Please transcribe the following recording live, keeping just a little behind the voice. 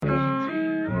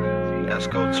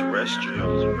Let's go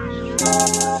terrestrial.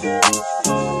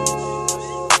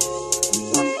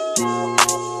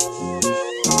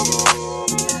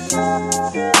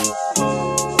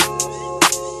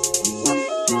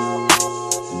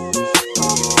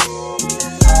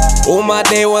 All my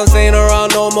day ones ain't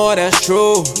around no more, that's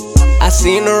true. I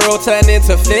seen the road turn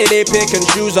into fate, they pick and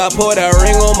choose. I put a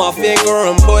ring on my finger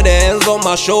and put the hands on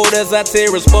my shoulders. I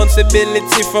take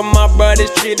responsibility for my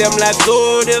brothers, treat them like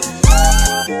soldiers.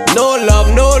 No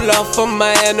love for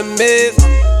my enemies.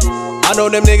 I know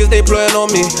them niggas, they playing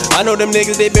on me. I know them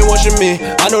niggas, they been watching me.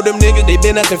 I know them niggas, they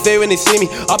been acting fake when they see me.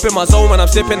 Up in my zone when I'm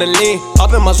sipping the lean.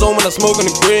 Up in my zone when I'm smoking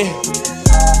the green.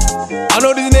 I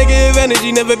know this negative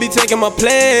energy never be taking my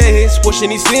place.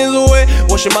 Washing these sins away,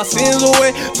 washing my sins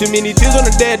away. Too many tears on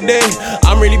a dead day.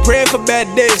 I'm really praying for bad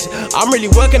days. I'm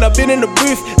really working, I've been in the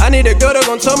booth. I need a girl that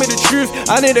gon' tell me the truth.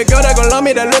 I need a girl that gon' love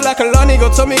me, that look like a Lonnie.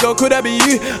 Gon' tell me, girl, could that be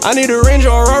you? I need a Range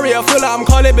or a Rory, I feel like I'm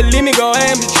calling, believe me, girl,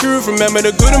 I am the truth. Remember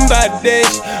the good and bad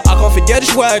days. I can't forget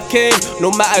just where I came.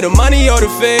 No matter the money or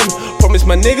the fame. Promise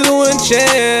my niggas wouldn't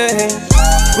change.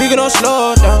 We gonna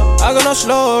slow down, I gonna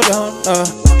slow down.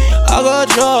 I got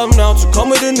a job now to come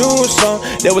with a new song.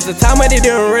 There was a time when it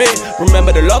didn't rain.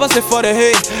 Remember the love I said for the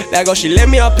hate. That girl, she let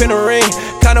me up in the rain.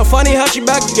 Kinda funny how she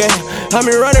back again. Had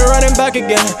me running back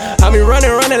again. Had me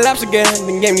running laps again.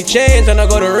 Then gave me change and I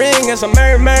got a ring. Guess I'm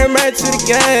married to the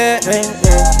game.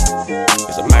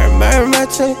 Guess I'm married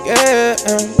to the game.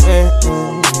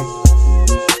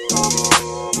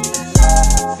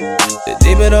 The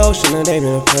deep of the ocean and they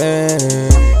been a pain.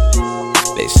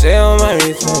 They say I'm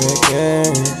married to the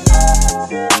game.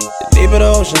 The deep of the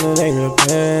ocean and ain't no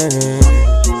pain.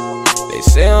 They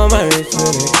say I'm married to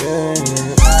the game.